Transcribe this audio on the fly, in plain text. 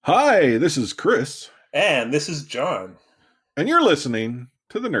Hi, this is Chris, And this is John. and you're listening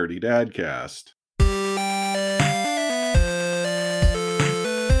to the Nerdy Dadcast.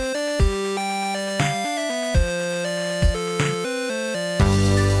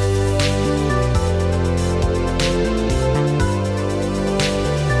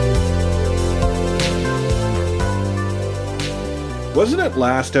 Wasn't it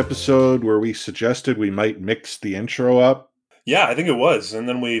last episode where we suggested we might mix the intro up? Yeah, I think it was, and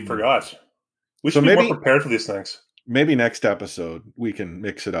then we forgot. We So should be more maybe prepared for these things. maybe next episode we can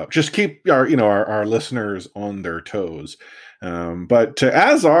mix it up. Just keep our listeners on their toes. But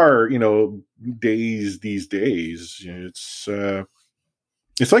as our days these days, it's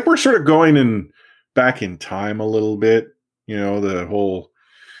like we're sort of going back in time a little bit. The whole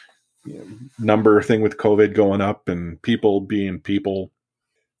number thing with COVID going up and people being people.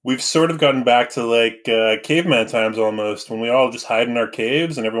 We've sort of gotten back to like caveman times almost, when we all just hide in our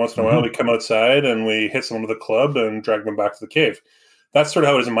caves, and every once in a while we come outside and we hit someone with a club and drag them back to the cave. That's sort of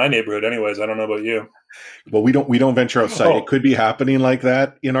how it is in my neighborhood, anyways. I don't know about you. Well, we don't venture outside. It could be happening like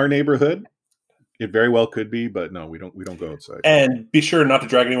that in our neighborhood. It very well could be, but no, we don't go outside. And be sure not to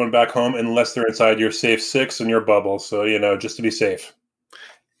drag anyone back home unless they're inside your safe 6 and your bubble. So, just to be safe.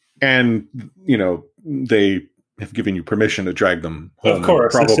 And, they have given you permission to drag them home. Of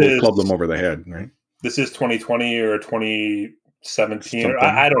course. Probably club them over the head, right? This is 2020 or 2017. Or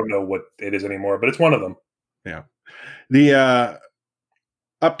I don't know what it is anymore, but it's one of them. Yeah. The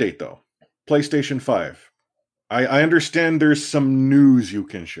update, though. PlayStation 5. I understand there's some news you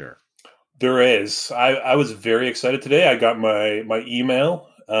can share. There is. I was very excited today. I got my email,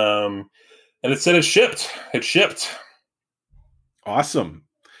 and it said it shipped. It shipped. Awesome.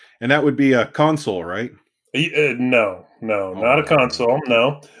 And that would be a console, right? No, not a console.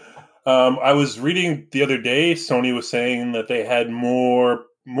 No. I was reading the other day, Sony was saying that they had more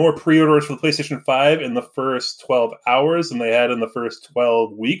pre-orders for the PlayStation 5 in the first 12 hours than they had in the first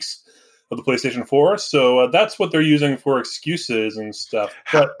 12 weeks of the PlayStation 4. So that's what they're using for excuses and stuff.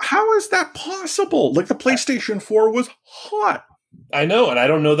 But how is that possible? Like, the PlayStation 4 was hot. I know, and I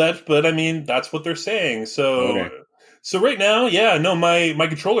don't know that, but I mean, that's what they're saying. So, Okay. So right now, yeah, no, my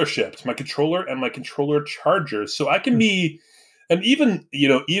controller shipped, my controller and my controller charger. So I can be, and even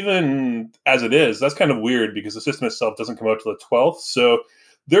as it is, that's kind of weird because the system itself doesn't come out till the 12th. So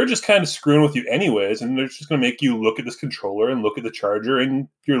they're just kind of screwing with you anyways, and they're just going to make you look at this controller and look at the charger in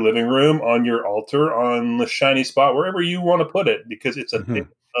your living room, on your altar, on the shiny spot, wherever you want to put it, because it's a thing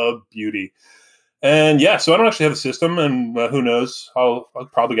of beauty. And yeah, so I don't actually have a system, and who knows? I'll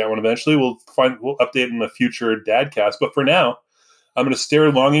probably get one eventually. We'll update in a future Dadcast. But for now, I'm going to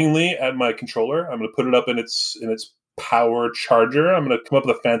stare longingly at my controller. I'm going to put it up in its power charger. I'm going to come up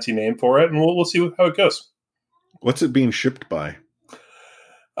with a fancy name for it, and we'll see how it goes. What's it being shipped by?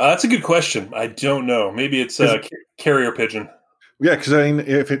 That's a good question. I don't know. Maybe it's a carrier pigeon. Yeah, because I mean,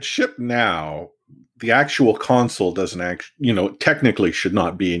 if it's shipped now, the actual console doesn't technically should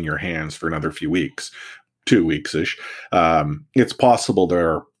not be in your hands for another few weeks, 2 weeks-ish. It's possible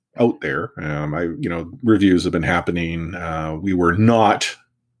they're out there. Reviews have been happening. We were not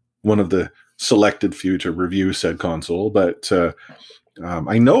one of the selected few to review said console, but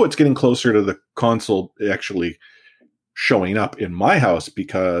I know it's getting closer to the console actually showing up in my house,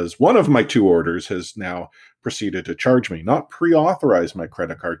 because one of my 2 orders has now proceeded to charge me, not pre-authorize my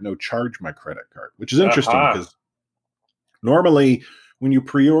credit card, no, charge my credit card, which is interesting because normally when you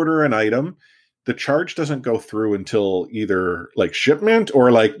pre-order an item, the charge doesn't go through until either like shipment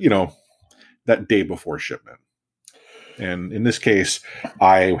or that day before shipment. And in this case,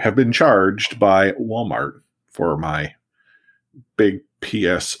 I have been charged by Walmart for my big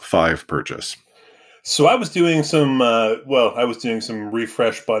PS5 purchase. So I was doing some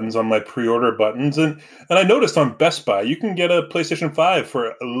refresh buttons on my pre-order buttons, and I noticed on Best Buy you can get a PlayStation 5 for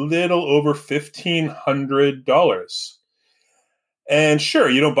a little over $1,500. And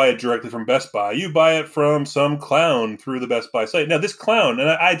sure, you don't buy it directly from Best Buy. You buy it from some clown through the Best Buy site. Now, this clown, and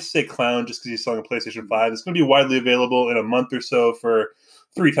I'd say clown just because he's selling a PlayStation 5, it's going to be widely available in a month or so for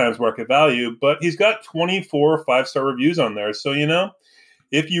 3 times market value, but he's got 24 5-star reviews on there. So,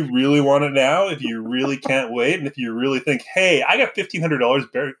 if you really want it now, if you really can't wait, and if you really think, hey, I got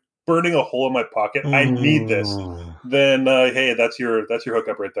 $1,500 burning a hole in my pocket, I need this, then hey, that's your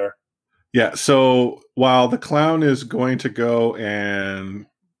hookup right there. Yeah, so while the clown is going to go and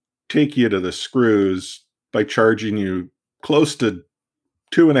take you to the screws by charging you close to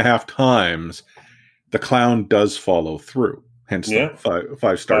 2.5 times, the clown does follow through. Hence the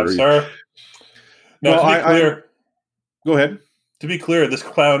 5-star. 5-star. Now, to be clear, go ahead. To be clear, this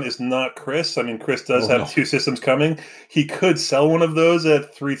clown is not Chris. I mean, Chris does have 2 systems coming. He could sell one of those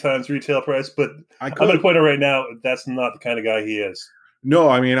at 3 times retail price, but I'm going to point out right now, that's not the kind of guy he is. No,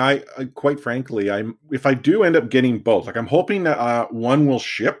 I mean, I quite frankly, if I do end up getting both, like I'm hoping that one will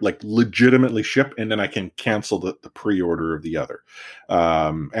ship, like legitimately ship, and then I can cancel the pre-order of the other.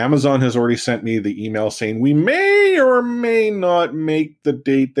 Amazon has already sent me the email saying we may or may not make the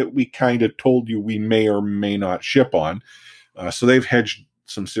date that we kind of told you we may or may not ship on. So they've hedged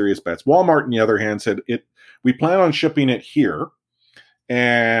some serious bets. Walmart, on the other hand, said we plan on shipping it here.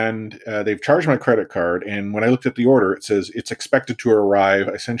 And they've charged my credit card. And when I looked at the order, it says it's expected to arrive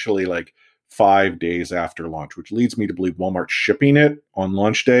essentially like 5 days after launch, which leads me to believe Walmart's shipping it on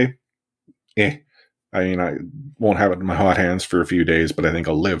launch day. I mean, I won't have it in my hot hands for a few days, but I think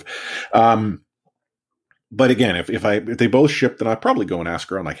I'll live. But again, if they both ship, then I'll probably go and ask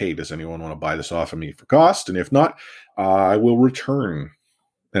around like, hey, does anyone want to buy this off of me for cost? And if not, I will return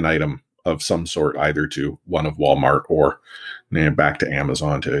an item of some sort, either to one of Walmart or back to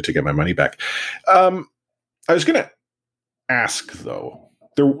Amazon to get my money back. I was going to ask, though,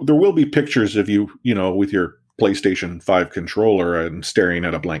 there will be pictures of you, with your PlayStation 5 controller and staring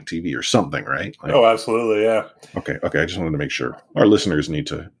at a blank TV or something, right? Like, oh, absolutely, yeah. Okay. I just wanted to make sure. Our listeners need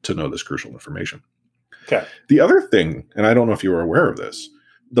to know this crucial information. Okay. The other thing, and I don't know if you were aware of this,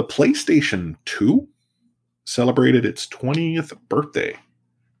 the PlayStation 2 celebrated its 20th birthday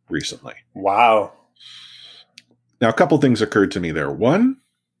recently. Wow. Now, a couple things occurred to me there. One,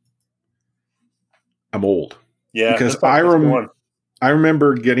 I'm old. Yeah. Because I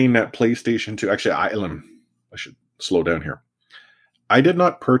remember getting that PlayStation 2. Actually, I should slow down here. I did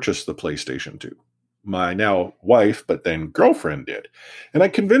not purchase the PlayStation 2. My now wife, but then girlfriend did. And I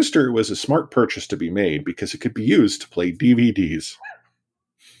convinced her it was a smart purchase to be made because it could be used to play DVDs.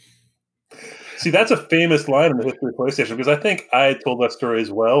 See, that's a famous line in the history of PlayStation, because I think I told that story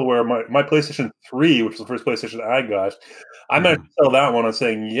as well, where my PlayStation 3, which was the first PlayStation I got, I managed to sell that one on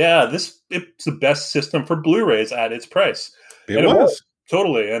saying, yeah, it's the best system for Blu-rays at its price. It was.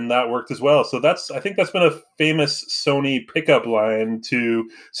 Totally, and that worked as well. So I think that's been a famous Sony pickup line to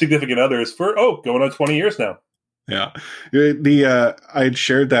significant others for, going on 20 years now. Yeah. I had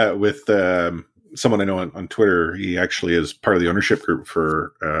shared that with someone I know on Twitter. He actually is part of the ownership group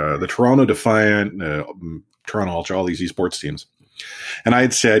for the Toronto Defiant, Toronto Ultra, all these esports teams. And I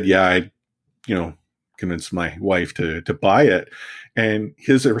had said, I convinced my wife to buy it. And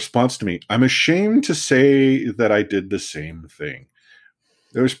his response to me, I'm ashamed to say that I did the same thing.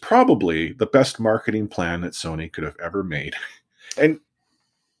 It was probably the best marketing plan that Sony could have ever made. And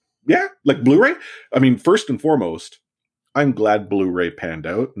yeah, like Blu-ray. I mean, first and foremost, I'm glad Blu-ray panned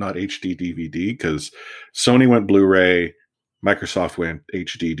out, not HD DVD, because Sony went Blu-ray, Microsoft went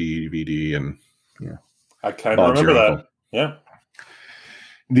HD DVD, and I kind of remember that. Yeah.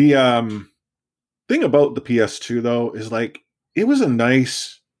 The thing about the PS2 though is like it was a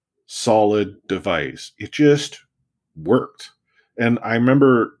nice, solid device. It just worked. And I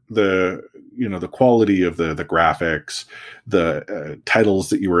remember the quality of the graphics, the titles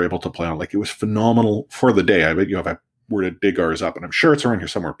that you were able to play on. Like it was phenomenal for the day. I bet if I were to dig ours up, and I'm sure it's around here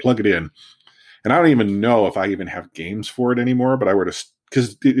somewhere, plug it in. And I don't even know if I even have games for it anymore. But I were to,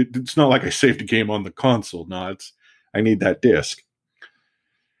 because it's not like I saved a game on the console. No, I need that disc.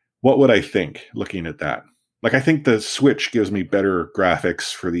 What would I think looking at that? Like I think the Switch gives me better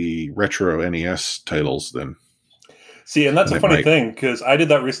graphics for the retro NES titles than. See, and that's a funny thing, because I did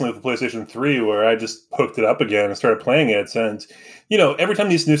that recently with the PlayStation 3, where I just hooked it up again and started playing it. And, every time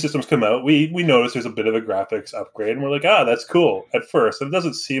these new systems come out, we notice there's a bit of a graphics upgrade, and we're like, that's cool at first. And it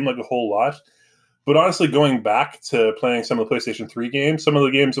doesn't seem like a whole lot. But honestly, going back to playing some of the PlayStation 3 games, some of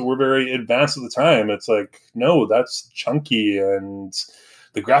the games that were very advanced at the time, it's like, no, that's chunky, and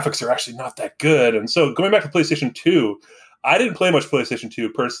the graphics are actually not that good. And so going back to PlayStation 2, I didn't play much PlayStation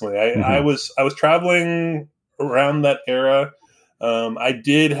 2 personally. I was traveling around that era. I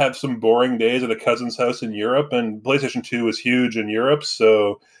did have some boring days at a cousin's house in Europe, and PlayStation 2 was huge in Europe,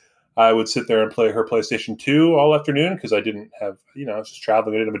 so I would sit there and play her PlayStation 2 all afternoon because I didn't have, I was just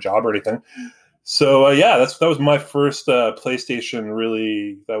traveling. I didn't have a job or anything. So, that was my first PlayStation,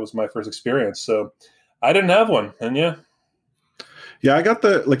 really. That was my first experience. So I didn't have one, and yeah. Yeah, I got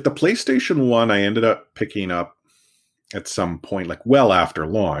the PlayStation 1 I ended up picking up at some point, like well after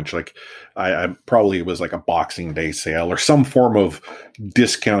launch. Like I probably it was like a Boxing Day sale or some form of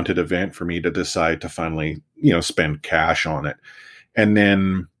discounted event for me to decide to finally, spend cash on it. And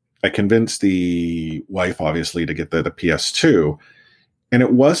then I convinced the wife, obviously, to get the PS2. And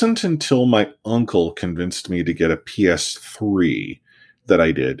it wasn't until my uncle convinced me to get a PS3 that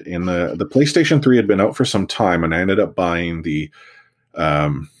I did. And the PlayStation 3 had been out for some time, and I ended up buying the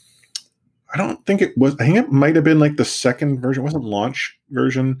I don't think it was. I think it might have been like the second version. It wasn't launch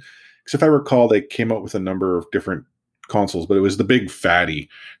version, because if I recall, they came out with a number of different consoles, but it was the big fatty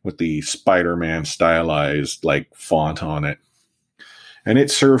with the Spider-Man stylized like font on it, and it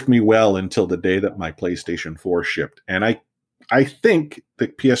served me well until the day that my PlayStation 4 shipped. And I think the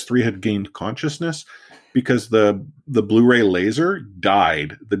PS3 had gained consciousness because the Blu-ray laser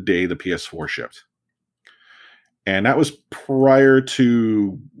died the day the PS4 shipped. And that was prior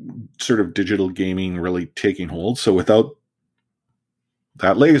to sort of digital gaming really taking hold. So without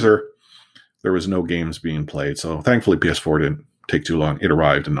that laser, there was no games being played. So thankfully, PS4 didn't take too long. It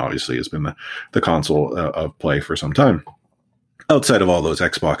arrived, and obviously has been the console of play for some time. Outside of all those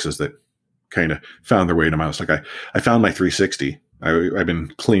Xboxes that kind of found their way to my house. Like I found my 360. I've been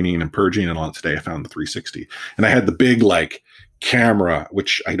cleaning and purging and all that today. I found the 360. And I had the big like camera,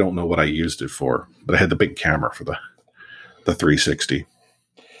 which I don't know what I used it for, but I had the big camera for the 360.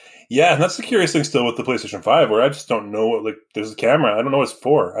 Yeah, and that's the curious thing still with the PlayStation 5, where I just don't know what, like, there's a camera. I don't know what it's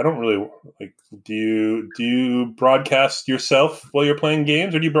for. I don't really, like, do you broadcast yourself while you're playing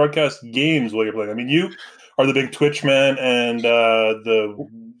games, or do you broadcast games while you're playing? I mean, you are the big Twitch man, and the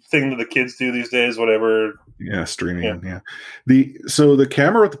thing that the kids do these days, whatever. Yeah, streaming. Yeah. So the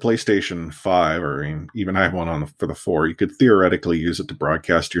camera with the PlayStation 5, or even I have one for the 4, you could theoretically use it to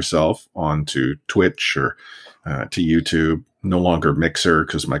broadcast yourself onto Twitch or to YouTube. No longer Mixer,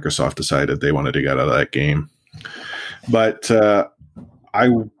 because Microsoft decided they wanted to get out of that game. But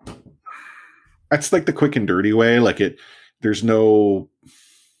that's like the quick and dirty way. Like there's no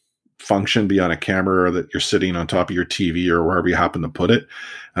function beyond a camera that you're sitting on top of your TV or wherever you happen to put it.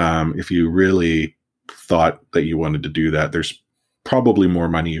 If you really thought that you wanted to do that, there's probably more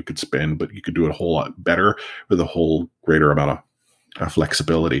money you could spend, but you could do it a whole lot better with a whole greater amount of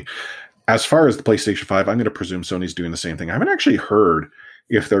flexibility. As far as the PlayStation 5, I'm going to presume Sony's doing the same thing. I haven't actually heard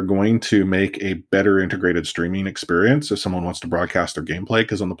if they're going to make a better integrated streaming experience if someone wants to broadcast their gameplay,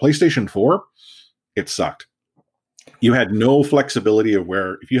 because on the PlayStation 4, it sucked. You had no flexibility of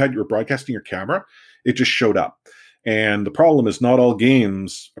where, if you were broadcasting your camera, it just showed up. And the problem is not all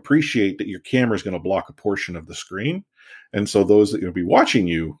games appreciate that your camera is going to block a portion of the screen. And so those that will be watching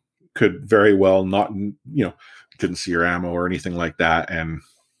you could very well not, couldn't see your ammo or anything like that. And,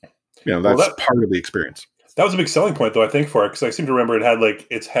 that's part of the experience. That was a big selling point, though, I think, for it, because I seem to remember it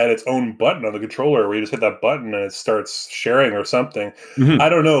had its own button on the controller where you just hit that button and it starts sharing or something. Mm-hmm. I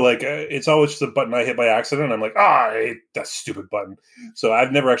don't know. Like, it's always just a button I hit by accident. I'm like, I hate that stupid button. So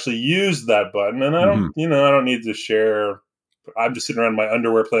I've never actually used that button, and I don't, I don't need to share. I'm just sitting around in my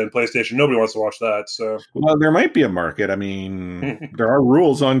underwear playing PlayStation. Nobody wants to watch that. So, well, there might be a market. I mean, there are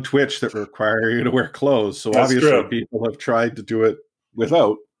rules on Twitch that require you to wear clothes. So that's obviously true. People have tried to do it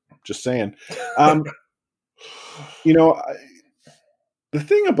without. Just saying. The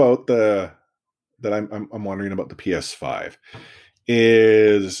thing about that I'm wondering about the PS5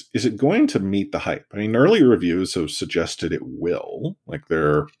 is it going to meet the hype? I mean, early reviews have suggested it will. Like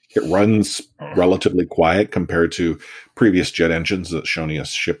it runs relatively quiet compared to previous jet engines that Sony has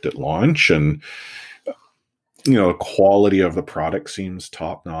shipped at launch, and the quality of the product seems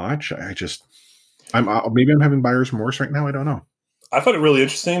top notch. Maybe I'm having buyer's remorse right now. I don't know. I found it really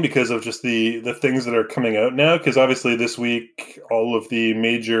interesting because of just the things that are coming out now. Because obviously this week, all of the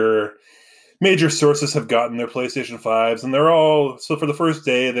major sources have gotten their PlayStation 5s, and they're all, so for the first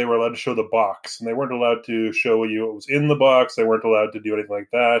day, they were allowed to show the box, and they weren't allowed to show you what was in the box. They weren't allowed to do anything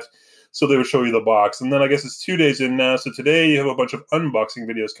like that. So they would show you the box. And then I guess it's 2 days in now. So today you have a bunch of unboxing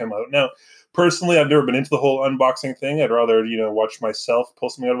videos come out. Now, personally, I've never been into the whole unboxing thing. I'd rather, watch myself pull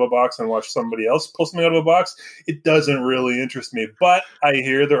something out of a box and watch somebody else pull something out of a box. It doesn't really interest me. But I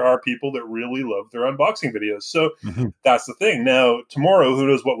hear there are people that really love their unboxing videos. So that's the thing. Now, tomorrow, who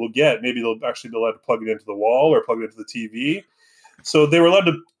knows what we'll get? Maybe they'll actually be allowed to plug it into the wall or plug it into the TV. So they were allowed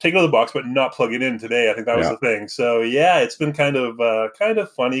to take it out of the box, but not plug it in today. I think that was the thing. So yeah, it's been kind of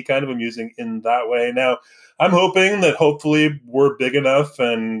funny, kind of amusing in that way. Now, I'm hoping that hopefully we're big enough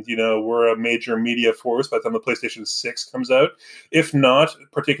and, we're a major media force by the time the PlayStation 6 comes out. If not,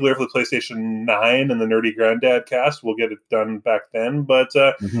 particularly for the PlayStation 9 and the Nerdy Granddad cast, we'll get it done back then. But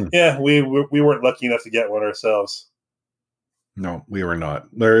yeah, we weren't lucky enough to get one ourselves. No, we were not.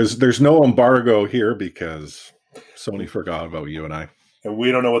 There's no embargo here because Sony forgot about you and I. And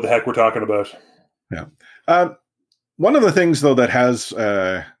we don't know what the heck we're talking about. Yeah. One of the things, though, that has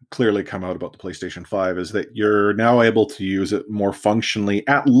clearly come out about the PlayStation 5 is that you're now able to use it more functionally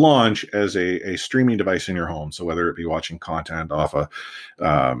at launch as a streaming device in your home. So whether it be watching content off of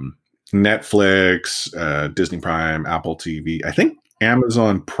Netflix, Disney Prime, Apple TV, I think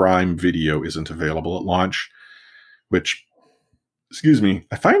Amazon Prime Video isn't available at launch, which, excuse me,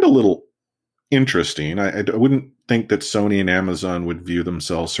 I find a little interesting. I wouldn't think that Sony and Amazon would view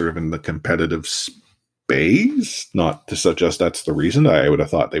themselves sort of in the competitive space. Not to suggest that's the reason. I would have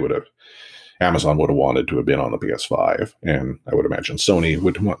thought Amazon would have wanted to have been on the PS5, and I would imagine Sony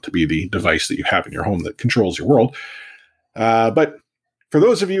would want to be the device that you have in your home that controls your world. But for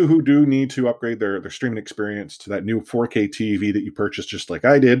those of you who do need to upgrade their streaming experience to that new 4K TV that you purchased just like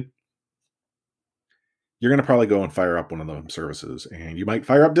I did, you're going to probably go and fire up one of those services, and you might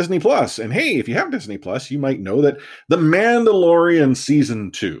fire up Disney Plus. And hey, if you have Disney Plus, you might know that The Mandalorian Season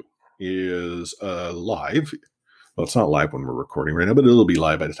 2 is live. Well, it's not live when we're recording right now, but it'll be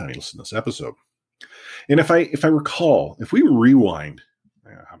live by the time you listen to this episode. And if I recall, if we rewind,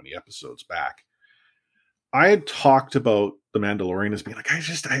 how many episodes back, I had talked about The Mandalorian as being like,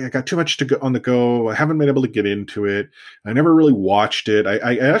 I got too much to go on the go. I haven't been able to get into it. I never really watched it.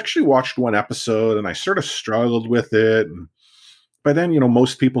 I actually watched one episode and I sort of struggled with it. And by then,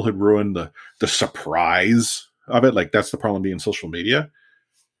 most people had ruined the surprise of it. Like, that's the problem being social media.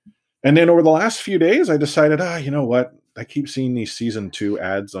 And then over the last few days, I decided, you know what? I keep seeing these season 2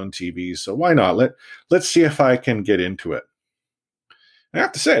 ads on TV, so why not? Let's see if I can get into it. I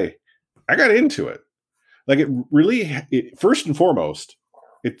have to say, I got into it. Like, it first and foremost,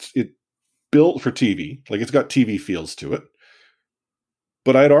 it built for TV. Like, it's got TV feels to it.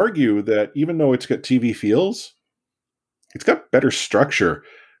 But I'd argue that even though it's got TV feels, it's got better structure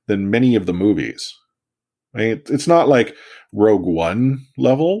than many of the movies. I mean, it's not like Rogue One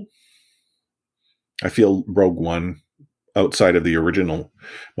level. I feel Rogue One, outside of the original,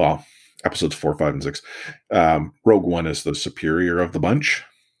 well, episodes 4, 5, and 6, Rogue One is the superior of the bunch.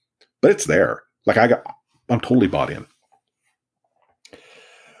 But it's there. Like, I'm totally bought in.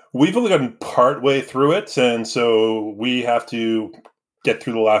 We've only gotten part way through it, and so we have to get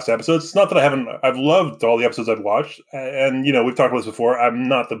through the last episodes. It's not that I've loved all the episodes I've watched, and we've talked about this before. I'm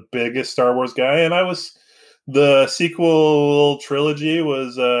not the biggest Star Wars guy, and the sequel trilogy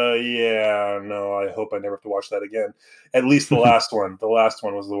was, I hope I never have to watch that again. At least the last one. The last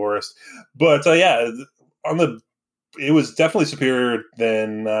one was the worst. But it was definitely superior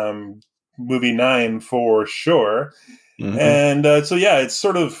than movie 9 for sure. Mm-hmm. And it's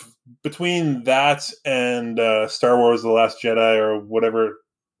sort of between that and Star Wars The Last Jedi, or whatever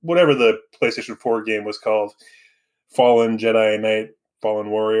the PlayStation 4 game was called, Fallen Jedi Knight,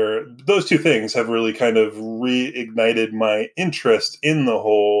 Fallen Warrior. Those two things have really kind of reignited my interest in the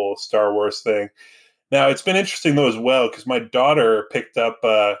whole Star Wars thing. Now, it's been interesting though as well, because my daughter picked up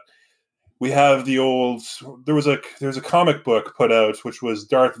we have there's a comic book put out, which was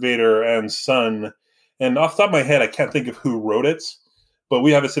Darth Vader and Son. And off the top of my head, I can't think of who wrote it, but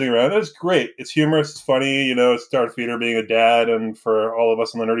we have it sitting around. It's great. It's humorous. It's funny. It's Darth Vader being a dad. And for all of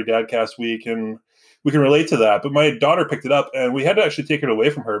us on the Nerdy Dadcast, we can relate to that. But my daughter picked it up, and we had to actually take it away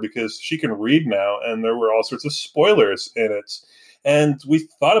from her because she can read now. And there were all sorts of spoilers in it. And we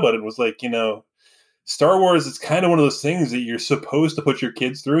thought about it and was like, Star Wars, it's kind of one of those things that you're supposed to put your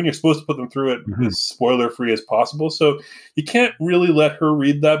kids through, and you're supposed to put them through it as spoiler-free as possible. So you can't really let her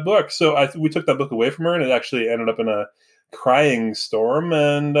read that book. So we took that book away from her, and it actually ended up in a crying storm.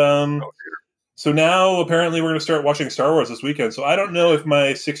 And so now apparently we're going to start watching Star Wars this weekend. So I don't know if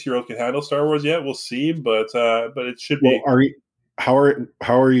my 6-year-old can handle Star Wars yet. We'll see, but it should be. How are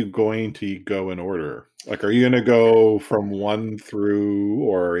you going to go in order? Like, are you going to go from 1 through,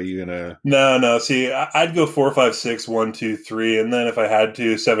 or are you going to? No. See, I'd go 4, 5, 6, 1, 2, 3, and then if I had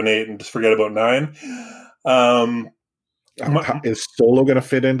to, 7, 8, and just forget about 9. Is Solo going to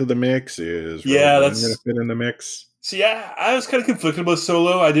fit into the mix? Is that's going to fit in the mix? See, I was kind of conflicted about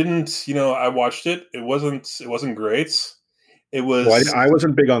Solo. I didn't, I watched it. It wasn't great. It was. Well, I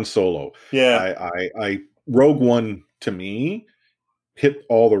wasn't big on Solo. Yeah, I Rogue One to me hit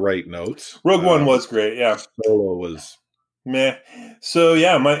all the right notes. Rogue One was great. Yeah, Solo was meh. So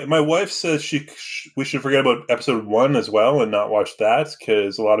yeah, my wife says we should forget about episode 1 as well and not watch that,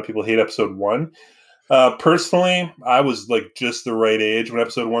 because a lot of people hate episode 1. Personally, I was like just the right age when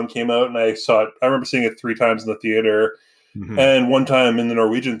episode 1 came out, and I saw it. I remember seeing it 3 times in the theater, and 1 time in the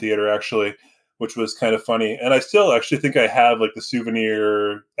Norwegian theater, actually, which was kind of funny. And I still actually think I have like the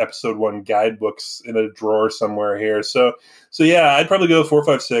souvenir episode 1 guidebooks in a drawer somewhere here. So yeah, I'd probably go 4,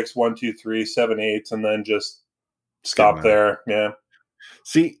 5, 6, 1, 2, 3, 7, 8, and then just stop there. Yeah.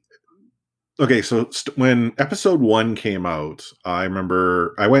 See, okay, so when episode 1 came out, I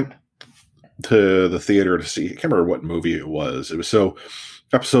remember I went to the theater to see, I can't remember what movie it was.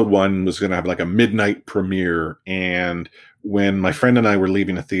 Episode 1 was going to have like a midnight premiere, and when my friend and I were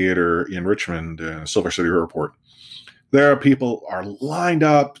leaving a theater in Richmond, Silver City Airport, There are people are lined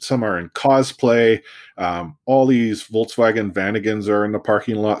up. Some are in cosplay. All these Volkswagen Vanagons are in the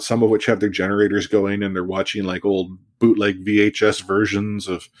parking lot, some of which have their generators going, and they're watching like old bootleg VHS versions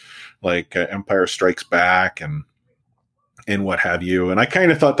of like Empire Strikes Back and what have you. And I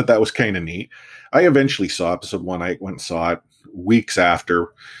kind of thought that was kind of neat. I eventually saw episode 1. I went and saw it weeks after.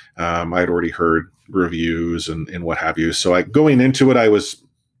 I'd already heard reviews and what have you. So going into it, I was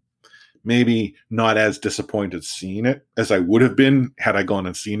maybe not as disappointed seeing it as I would have been had I gone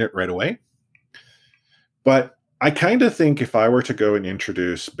and seen it right away. But I kind of think if I were to go and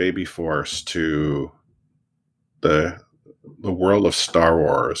introduce Baby Force to the world of Star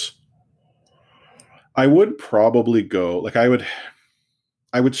Wars, I would probably go, like I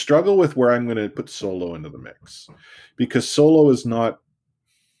would struggle with where I'm going to put Solo into the mix, because Solo is not,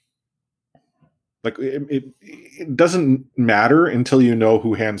 like, it doesn't matter until you know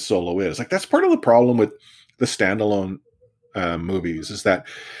who Han Solo is. Like, that's part of the problem with the standalone movies, is that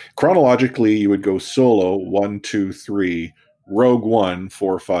chronologically you would go Solo 1, 2, 3, Rogue One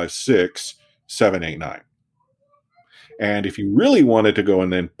 4, 5, 6, 7, 8, 9. And if you really wanted to go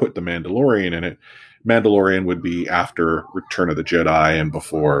and then put the Mandalorian in it, Mandalorian would be after Return of the Jedi and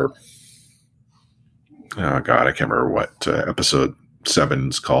before, oh God, I can't remember what episode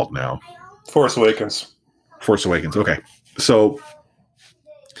 7's called now. Force Awakens. Okay. So,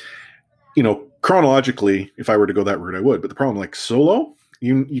 chronologically, if I were to go that route, I would. But the problem, like Solo,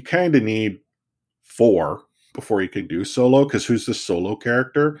 you kind of need 4 before you can do Solo, because who's the Solo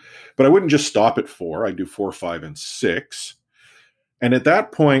character? But I wouldn't just stop at 4. I'd do 4, 5, and 6. And at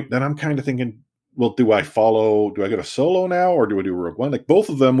that point, then I'm kind of thinking, well, do I go to Solo now, or do I do Rogue One? Like, both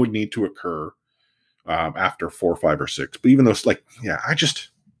of them would need to occur after 4, 5, or 6. But even though it's like, yeah,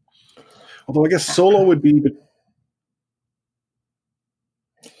 although I guess Solo would be,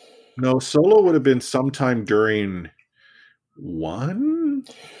 no, Solo would have been sometime during 1.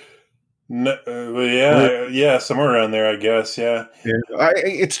 No, yeah, somewhere around there, I guess. Yeah.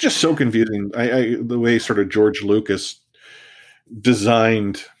 It's just so confusing. The way sort of George Lucas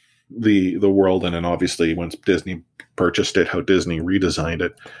designed the world, and then obviously once Disney purchased it, how Disney redesigned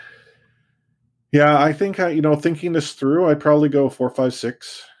it. Yeah, I think thinking this through, I'd probably go 4, 5,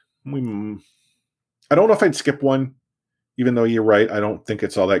 6. I don't know if I'd skip 1, even though you're right. I don't think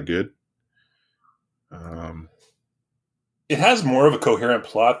it's all that good. It has more of a coherent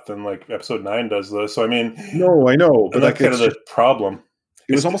plot than like episode 9 does, though. So I mean, no, I know, but that's kind of the problem.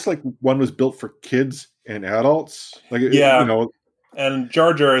 It was almost like one was built for kids and adults. Like, yeah, and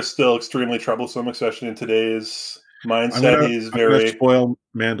Jar Jar is still extremely troublesome, especially in today's mindset. He's very. I'm gonna spoil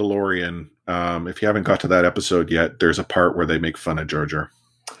Mandalorian. If you haven't got to that episode yet, there's a part where they make fun of Jar Jar.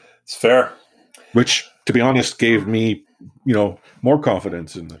 It's fair. Which, to be honest, gave me, more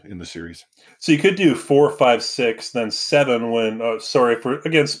confidence in the series. So you could do 4, 5, 6, then 7 when, sorry for,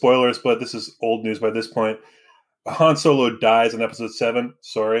 again, spoilers, but this is old news by this point. Han Solo dies in episode 7.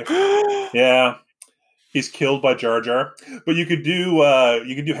 Sorry. Yeah. He's killed by Jar Jar. But you could do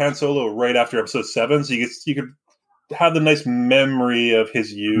Han Solo right after episode 7, so you could have the nice memory of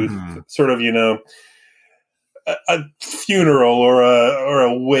his youth, sort of, a funeral or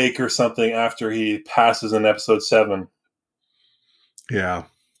a wake or something after he passes in episode 7. Yeah.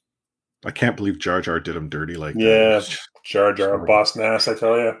 I can't believe Jar Jar did him dirty like that. Yeah, Jar Jar, boss nass, I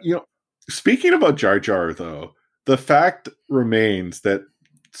tell you. Speaking about Jar Jar, though, the fact remains that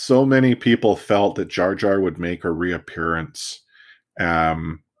so many people felt that Jar Jar would make a reappearance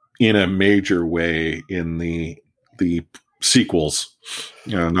in a major way in the sequels,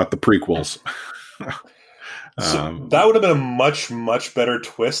 not the prequels. So that would have been a much, much better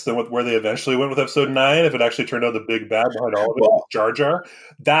twist than where they eventually went with episode 9. If it actually turned out the big bad behind all of it was Jar Jar,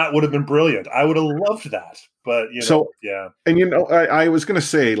 that would have been brilliant. I would have loved that. But yeah. And I was going to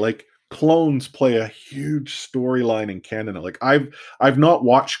say, like, clones play a huge storyline in canon. Like, I've not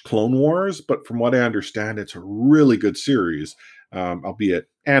watched Clone Wars, but from what I understand, it's a really good series, albeit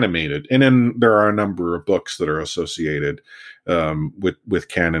animated. And then there are a number of books that are associated with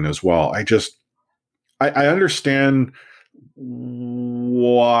canon as well. I understand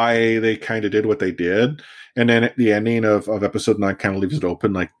why they kind of did what they did. And then at the ending of episode 9 kind of leaves it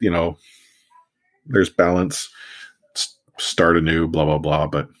open, like, there's balance, start anew, blah, blah, blah.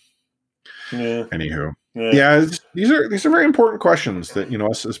 But anywho, these are very important questions that,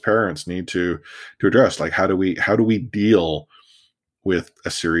 us as parents need to address. Like, how do we deal with a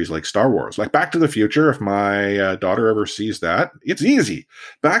series like Star Wars? Like Back to the Future, if my daughter ever sees that, it's easy.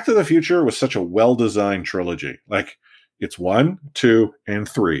 Back to the Future was such a well-designed trilogy. Like, it's 1, 2, and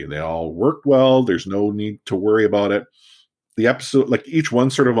 3. They all worked well. There's no need to worry about it. The episode, like each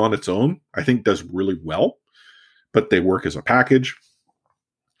one sort of on its own, I think does really well. but they work as a package.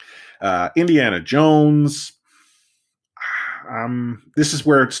 Indiana Jones. This is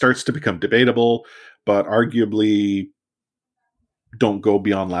where it starts to become debatable, but arguably don't go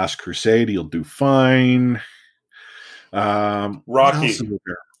beyond Last Crusade. You'll do fine. Rocky.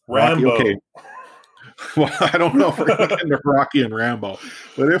 Rambo. Okay. Well, I don't know if we're going to get into Rocky and Rambo,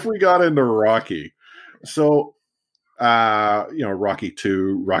 but if we got into Rocky, so, Rocky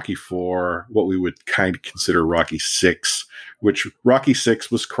 2, Rocky 4, what we would kind of consider Rocky 6, which Rocky 6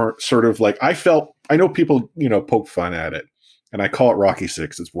 was sort of like, I know people, poke fun at it, and I call it Rocky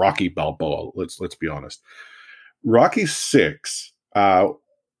 6. It's Rocky Balboa. Let's be honest. Rocky 6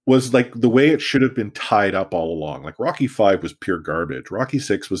 was like the way it should have been tied up all along. Like Rocky 5 was pure garbage. Rocky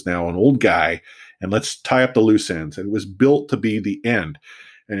 6 was now an old guy, and let's tie up the loose ends. And it was built to be the end.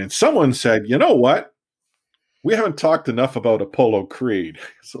 And then someone said, you know what? We haven't talked enough about Apollo Creed.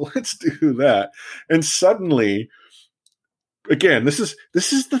 So let's do that. And suddenly, again, this is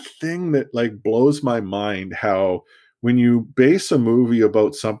the thing that like blows my mind, how when you base a movie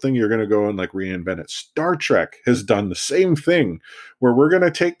about something, you're going to go and like reinvent it. Star Trek has done the same thing, where we're going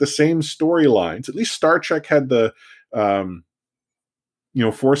to take the same storylines. At least Star Trek had the,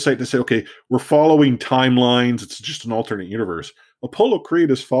 foresight to say, okay, we're following timelines. It's just an alternate universe. Apollo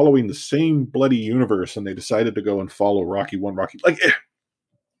Creed is following the same bloody universe, and they decided to go and follow Rocky 1,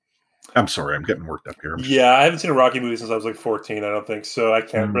 I'm sorry, I'm getting worked up here. Yeah, I haven't seen a Rocky movie since I was like 14, I don't think. So I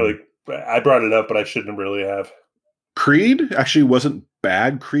can't really, I brought it up, but I shouldn't really have. Creed actually wasn't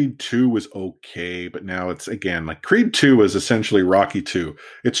bad. Creed 2 was okay, but now it's, again, like Creed 2 is essentially Rocky 2.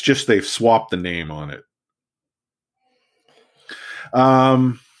 It's just they've swapped the name on it.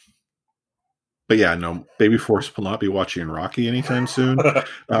 But yeah, no, Baby Force will not be watching Rocky anytime soon.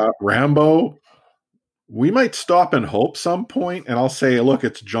 Rambo, we might stop and hope some point, and I'll say, look,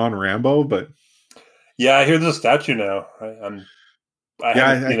 it's John Rambo, but... Yeah, I hear there's a statue now. I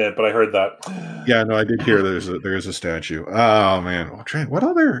haven't seen it, but I heard that. Yeah, no, I did hear there is a statue. Oh man, what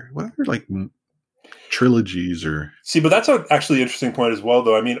other like trilogies or? See, but that's actually an interesting point as well,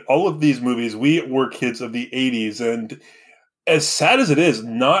 though. I mean, all of these movies, we were kids of the '80s, and as sad as it is,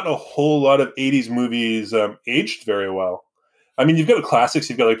 not a whole lot of '80s movies aged very well. I mean, you've got the classics.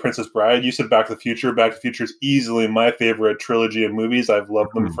 You've got like Princess Bride. You said Back to the Future. Back to the Future is easily my favorite trilogy of movies. I've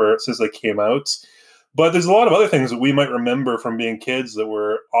loved them since they came out. But there's a lot of other things that we might remember from being kids that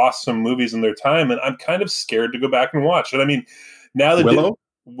were awesome movies in their time, and I'm kind of scared to go back and watch. And I mean, now that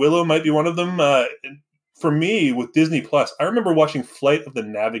Willow might be one of them. For me, with Disney Plus, I remember watching Flight of the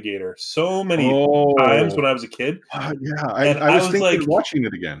Navigator so many times when I was a kid. I was thinking like, watching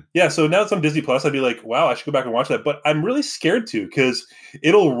it again. Yeah, so now it's on Disney Plus, I'd be like, wow, I should go back and watch that. But I'm really scared to, because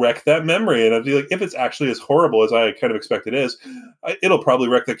it'll wreck that memory. And I'd be like, if it's actually as horrible as I kind of expect it is, it'll probably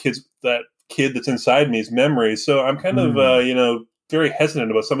wreck that kid that's inside me's memory. So I'm kind of, very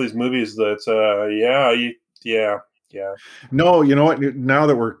hesitant about some of these movies that, yeah. No, you know what? Now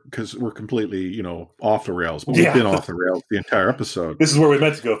that because we're completely, off the rails, but we've been off the rails the entire episode. This is where we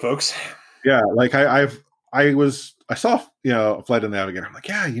meant to go, folks. Yeah, like I saw, Flight of the Navigator. I'm like,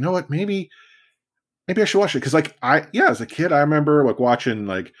 yeah, you know what? Maybe I should watch it, because as a kid, I remember like watching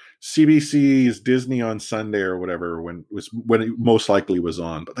like CBC's Disney on Sunday or whatever when it most likely was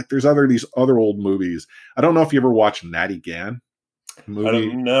on. But like, there's these other old movies. I don't know if you ever watched Natty Gann movie. I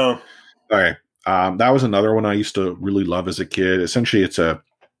don't know. Okay. That was another one I used to really love as a kid. Essentially, I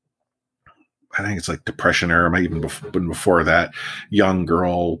think it's like Depression era, maybe even before that. Young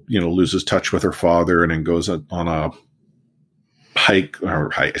girl, loses touch with her father and then goes on a hike,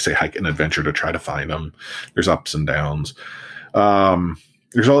 an adventure to try to find him. There's ups and downs.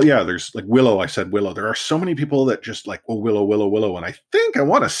 There's like Willow. I said Willow. There are so many people that just like, oh, Willow. And I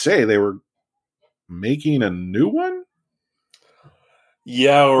want to say they were making a new one.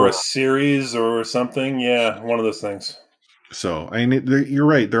 Yeah, or a series or something. Yeah, one of those things. So, I mean, you're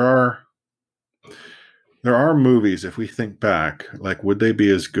right. There are movies, if we think back, like, would they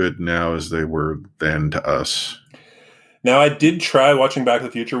be as good now as they were then to us? Now, I did try watching Back to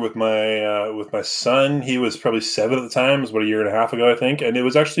the Future with my son. He was probably 7 at the time. It was about a year and a half ago, I think. And it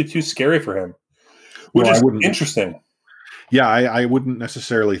was actually too scary for him, which is interesting. Yeah, I wouldn't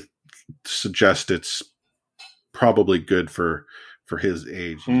necessarily suggest it's probably good for his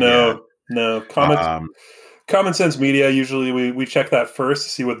age. No. Common Sense Media, usually we check that first to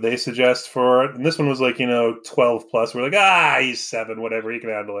see what they suggest for it. And this one was like, 12 plus. We're like, he's 7, whatever, he can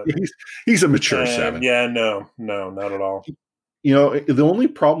handle it. He's a mature 7. Yeah, no, not at all. The only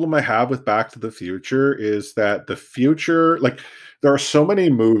problem I have with Back to the Future is that the future, like, there are so many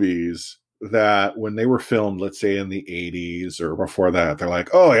movies that when they were filmed, let's say in the 80s or before that, they're like,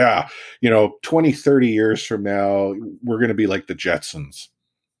 oh yeah, 20, 30 years from now, we're going to be like the Jetsons.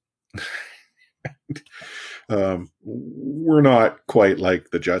 We're not quite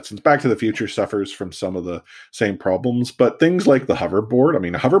like the Jetsons. Back to the Future suffers from some of the same problems, but things like the hoverboard, I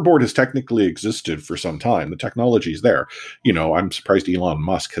mean, a hoverboard has technically existed for some time. The technology's there. I'm surprised Elon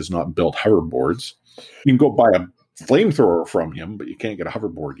Musk has not built hoverboards. You can go buy a flamethrower from him, but you can't get a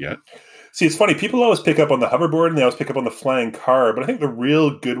hoverboard yet. See, it's funny. People always pick up on the hoverboard and they always pick up on the flying car. But I think the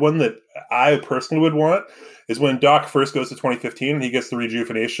real good one that I personally would want is when Doc first goes to 2015 and he gets the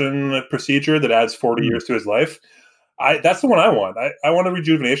rejuvenation procedure that adds 40 years to his life. That's the one I want. I want a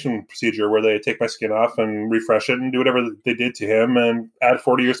rejuvenation procedure where they take my skin off and refresh it and do whatever they did to him and add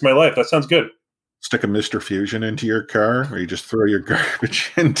 40 years to my life. That sounds good. Stick a Mr. Fusion into your car, or you just throw your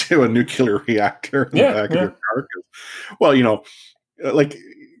garbage into a nuclear reactor in the back of your car. Well, like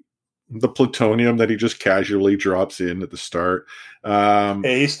the plutonium that he just casually drops in at the start.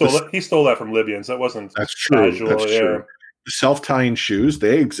 Hey, he stole that from Libyans. That wasn't casual. That's true. The self-tying shoes,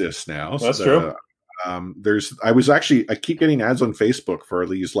 they exist now. That's true. I keep getting ads on Facebook for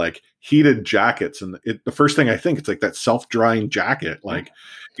these like heated jackets, and the first thing I think it's like that self-drying jacket, like,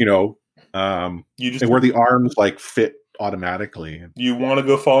 where the arms like fit automatically. You want to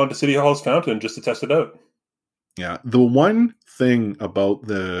go fall into City Hall's fountain just to test it out. Yeah. The one thing about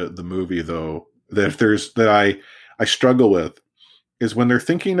the movie though, that I struggle with is when they're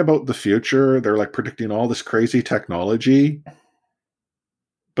thinking about the future, they're like predicting all this crazy technology,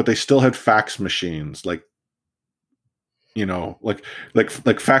 but they still had fax machines. Like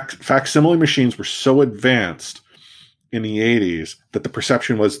facsimile machines were so advanced in the 80s that the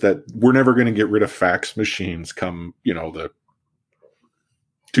perception was that we're never going to get rid of fax machines come, the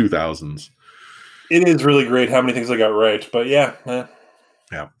 2000s. It is really great how many things I got right, but yeah.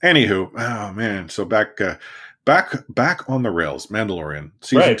 Yeah. Anywho, oh man. So back on the rails. Mandalorian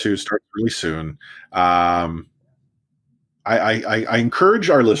season 2 starts really soon. I encourage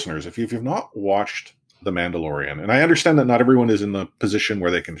our listeners, if you've not watched The Mandalorian, and I understand that not everyone is in the position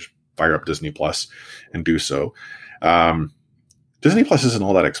where they can just fire up Disney Plus and do so. Disney Plus isn't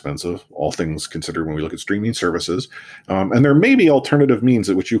all that expensive, all things considered, when we look at streaming services. And there may be alternative means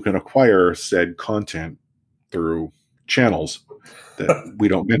at which you can acquire said content through channels that we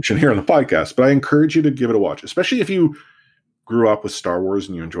don't mention here on the podcast. But I encourage you to give it a watch, especially if you grew up with Star Wars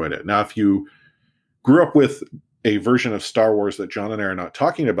and you enjoyed it. Now, if you grew up with a version of Star Wars that John and I are not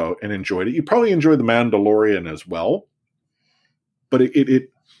talking about and enjoyed it, you probably enjoyed The Mandalorian as well. But it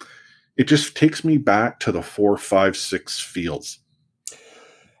just takes me back to the 4, 5, 6 feels.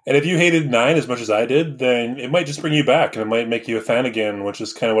 And if you hated 9 as much as I did, then it might just bring you back and it might make you a fan again, which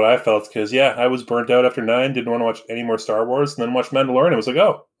is kind of what I felt. Because, I was burnt out after 9, didn't want to watch any more Star Wars, and then watched Mandalorian. It was like,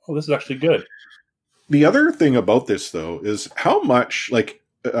 oh, this is actually good. The other thing about this, though, is how much, like,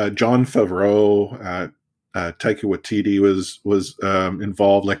 Jon Favreau, Taika Waititi was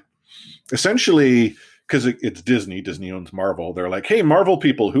involved. Like, essentially, because it's Disney owns Marvel, they're like, hey, Marvel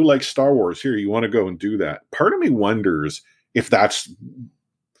people who like Star Wars, here, you want to go and do that. Part of me wonders if that's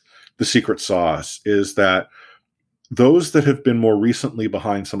the secret sauce, is that those that have been more recently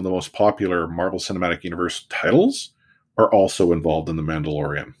behind some of the most popular Marvel Cinematic Universe titles are also involved in The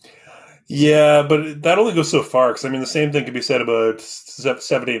Mandalorian. Yeah, but that only goes so far, because, I mean, the same thing could be said about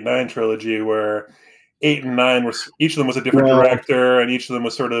 7, 8, 9 trilogy, where 8 and 9 were, each of them was a different director, and each of them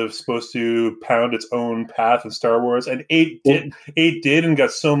was sort of supposed to pound its own path in Star Wars. And 8 did and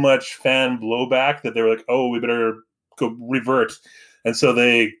got so much fan blowback that they were like, oh, we better go revert. And so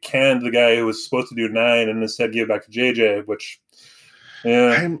they canned the guy who was supposed to do 9 and instead gave it back to JJ, which,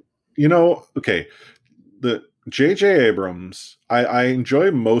 okay, the JJ Abrams, I enjoy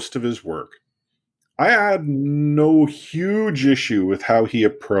most of his work. I had no huge issue with how he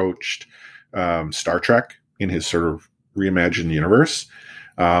approached Star Trek in his sort of reimagined universe,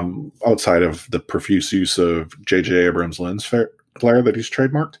 outside of the profuse use of J.J. Abrams' lens flare that he's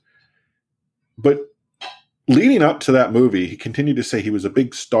trademarked. But leading up to that movie, he continued to say he was a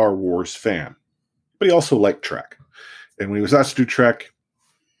big Star Wars fan, but he also liked Trek. And when he was asked to do Trek,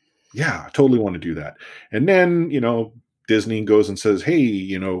 I totally want to do that. And then, Disney goes and says, hey,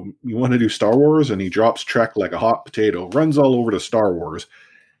 you want to do Star Wars? And he drops Trek like a hot potato, runs all over to Star Wars.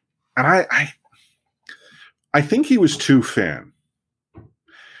 And I think he was too fan.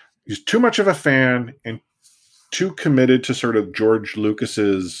 He's too much of a fan and too committed to sort of George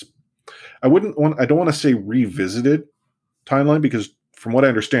Lucas's, I don't want to say revisited timeline, because from what I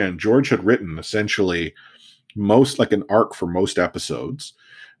understand, George had written essentially most like an arc for most episodes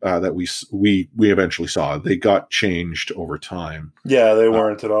that we eventually saw. They got changed over time. Yeah, they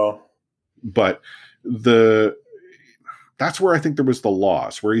weren't at all. but that's where I think there was the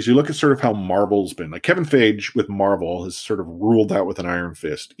loss. Whereas you look at sort of how Marvel's been, like Kevin Feige with Marvel has sort of ruled that with an iron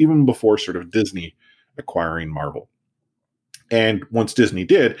fist, even before sort of Disney acquiring Marvel. And once Disney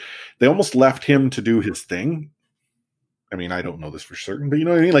did, they almost left him to do his thing. I mean, I don't know this for certain, but you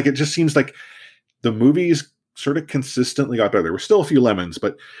know what I mean? Like, it just seems like the movies sort of consistently got better. There were still a few lemons,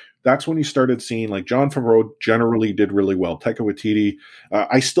 but that's when you started seeing, like, Jon Favreau generally did really well. Taika Waititi,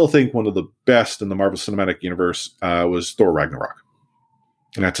 I still think one of the best in the Marvel Cinematic Universe was Thor Ragnarok.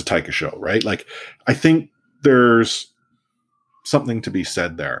 And that's a Taika show, right? Like, I think there's something to be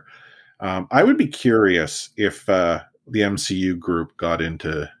said there. I would be curious if the MCU group got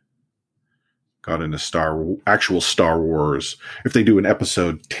into actual Star Wars, if they do an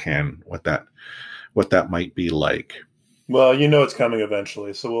episode 10, what that might be like. Well, you know it's coming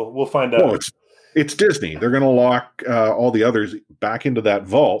eventually, so we'll find out. Well, it's Disney. They're going to lock all the others back into that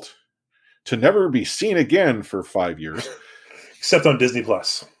vault to never be seen again for 5 years. Except on Disney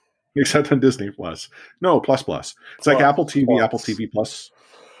Plus. Except on Disney Plus. No, plus. It's like Apple TV, Apple TV Plus.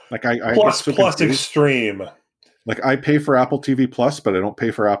 Like I plus extreme. Like I pay for Apple TV Plus, but I don't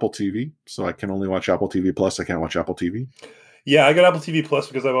pay for Apple TV, so I can only watch Apple TV Plus. I can't watch Apple TV. Yeah, I got Apple TV Plus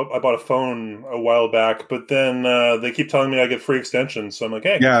because I bought a phone a while back, but then they keep telling me I get free extensions, so I'm like,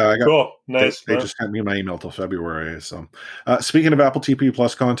 hey, yeah, cool, nice. They just sent me my email till February. So, speaking of Apple TV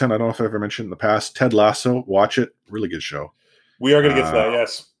Plus content, I don't know if I've ever mentioned in the past, Ted Lasso, watch it, really good show. We are going to get to that,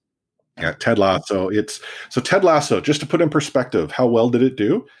 yes. Yeah, Ted Lasso. Ted Lasso. Just to put in perspective, how well did it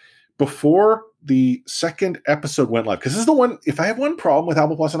do? Before the second episode went live, because this is the one, if I have one problem with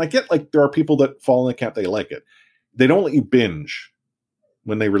Apple Plus, and I get like there are people that fall in the camp, they like it. They don't let you binge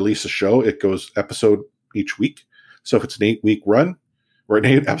when they release a show. It goes episode each week. So if it's an 8-week run or an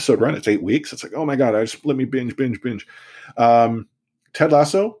 8-episode run, it's 8 weeks. It's like, oh my God, let me binge. Ted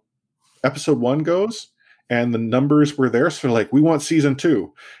Lasso, episode 1 goes, and the numbers were there. So they're like, we want season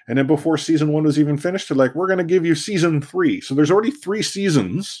 2. And then before season 1 was even finished, they're like, we're going to give you season 3. So there's already 3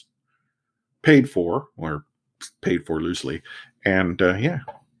 seasons paid for, or paid for loosely. And yeah,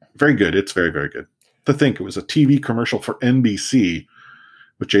 very good. It's very, very good. To think it was a TV commercial for NBC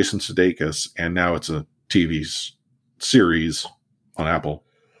with Jason Sudeikis, and now it's a TV series on Apple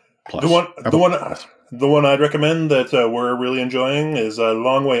Plus. The one I'd recommend that we're really enjoying is A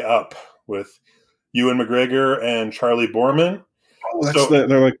Long Way Up with Ewan McGregor and Charlie Boorman. Oh,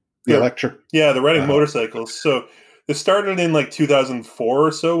 they're like the electric. Yeah, they're riding motorcycles. So it started in like 2004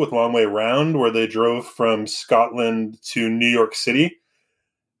 or so with Long Way Round, where they drove from Scotland to New York City.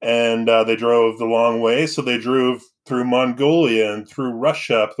 And they drove the long way. So they drove through Mongolia and through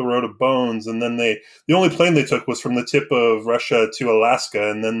Russia up the Road of Bones. And then the only plane they took was from the tip of Russia to Alaska.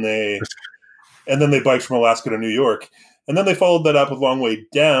 And then they biked from Alaska to New York. And then they followed that up with Long Way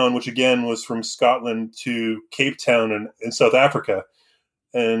Down, which again was from Scotland to Cape Town in South Africa.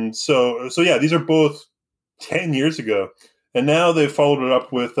 And so yeah, these are both 10 years ago. And now they've followed it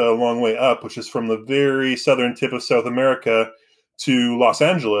up with A Long Way Up, which is from the very southern tip of South America to Los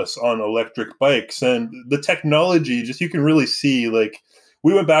Angeles on electric bikes. And the technology, just you can really see, like,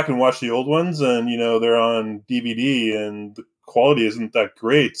 we went back and watched the old ones, and they're on DVD and the quality isn't that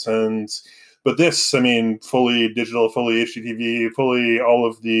great. But this, I mean, fully digital, fully HDTV, fully all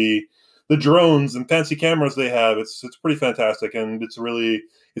of the drones and fancy cameras they have, it's pretty fantastic. And it's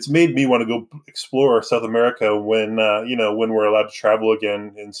made me want to go explore South America when we're allowed to travel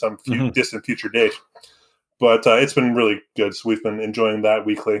again in some distant future date. But it's been really good. So we've been enjoying that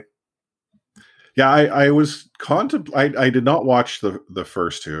weekly. Yeah, I did not watch the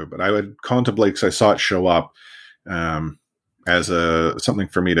first 2, but I would contemplate, because I saw it show up as something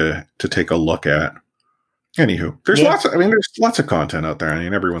for me to take a look at. Anywho, there's lots of content out there. I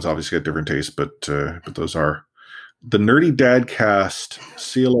mean, everyone's obviously got different tastes, but those are the Nerdy Dadcast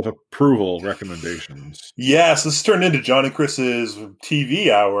seal of approval recommendations. Yes, this turned into John and Chris's TV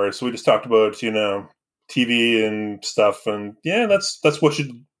hour. So we just talked about, TV and stuff, and yeah, that's what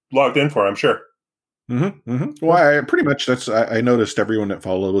you logged in for, I'm sure. Mm-hmm, mm-hmm. Well, I noticed everyone that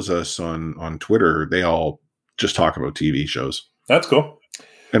follows us on Twitter, they all just talk about TV shows. That's cool.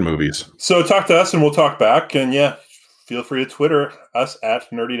 And movies. So talk to us and we'll talk back, and yeah, feel free to Twitter us at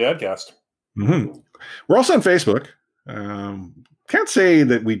Nerdy Dadcast. Mm-hmm. We're also on Facebook. Can't say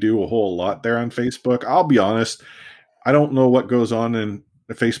that we do a whole lot there on Facebook. I'll be honest, I don't know what goes on in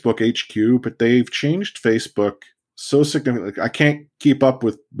the Facebook HQ, but they've changed Facebook so significantly. I can't keep up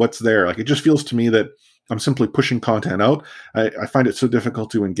with what's there. Like, it just feels to me that I'm simply pushing content out. I find it so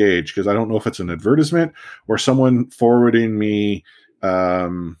difficult to engage because I don't know if it's an advertisement or someone forwarding me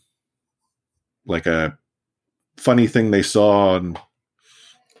like a funny thing they saw on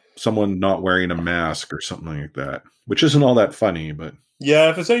someone not wearing a mask or something like that, which isn't all that funny, but yeah,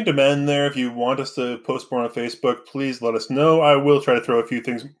 if there's any demand there, if you want us to post more on Facebook, please let us know. I will try to throw a few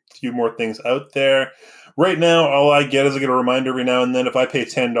more things out there. Right now, all I get is I get a reminder every now and then. If I pay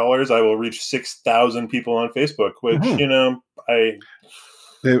 $10, I will reach 6,000 people on Facebook, which,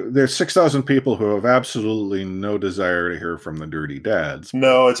 There's 6,000 people who have absolutely no desire to hear from the Dirty Dads.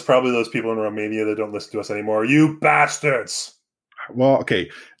 No, it's probably those people in Romania that don't listen to us anymore. You bastards! Well, okay.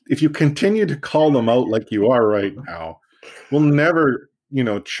 If you continue to call them out like you are right now, we'll never,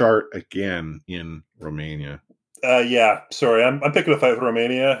 chart again in Romania. Yeah, sorry. I'm picking a fight with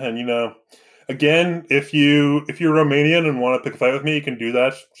Romania. And, again, if you're Romanian and want to pick a fight with me, you can do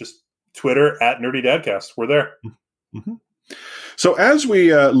that. Just Twitter @NerdyDadcast. We're there. Mm-hmm. So as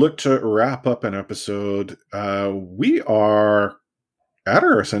we look to wrap up an episode, we are at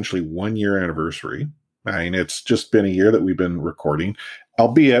our essentially 1-year anniversary. I mean, it's just been a year that we've been recording,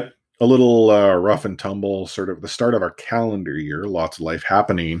 albeit a little rough and tumble, sort of the start of our calendar year, lots of life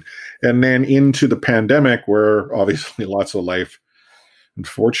happening, and then into the pandemic where obviously lots of life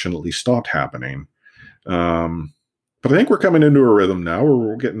unfortunately stopped happening. But I think we're coming into a rhythm now where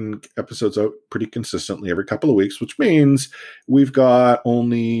we're getting episodes out pretty consistently every couple of weeks, which means we've got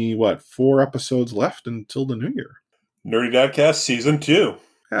only, 4 episodes left until the new year. Nerdy Dadcast Season 2.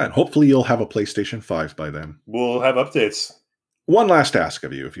 Yeah, and hopefully you'll have a PlayStation 5 by then. We'll have updates. One last ask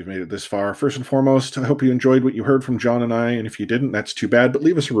of you, if you've made it this far. First and foremost, I hope you enjoyed what you heard from John and I, and if you didn't, that's too bad, but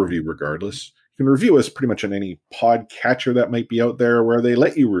leave us a review regardless. You can review us pretty much on any podcatcher that might be out there where they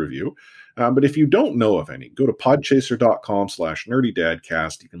let you review. But if you don't know of any, go to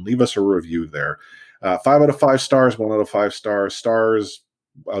podchaser.com/nerdydadcast. You can leave us a review there. 5 out of 5 stars, 1 out of 5 stars, stars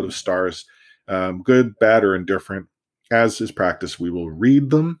out of stars, good, bad, or indifferent. As is practice, we will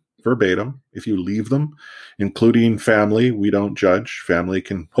read them verbatim if you leave them, including family. We don't judge. Family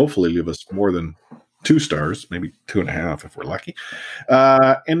can hopefully leave us more than 2 stars, maybe 2.5 if we're lucky.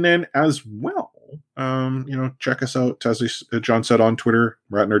 And then as well, check us out, as John said, on Twitter.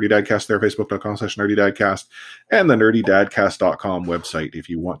 We're at Nerdy Dadcast there, facebook.com/NerdyDadcast, and the nerdydadcast.com website if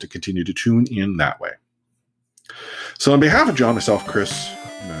you want to continue to tune in that way. So on behalf of John, myself, Chris,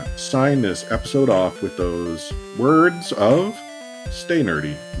 I'm going to sign this episode off with those words of stay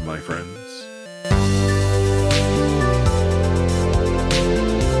nerdy, my friends.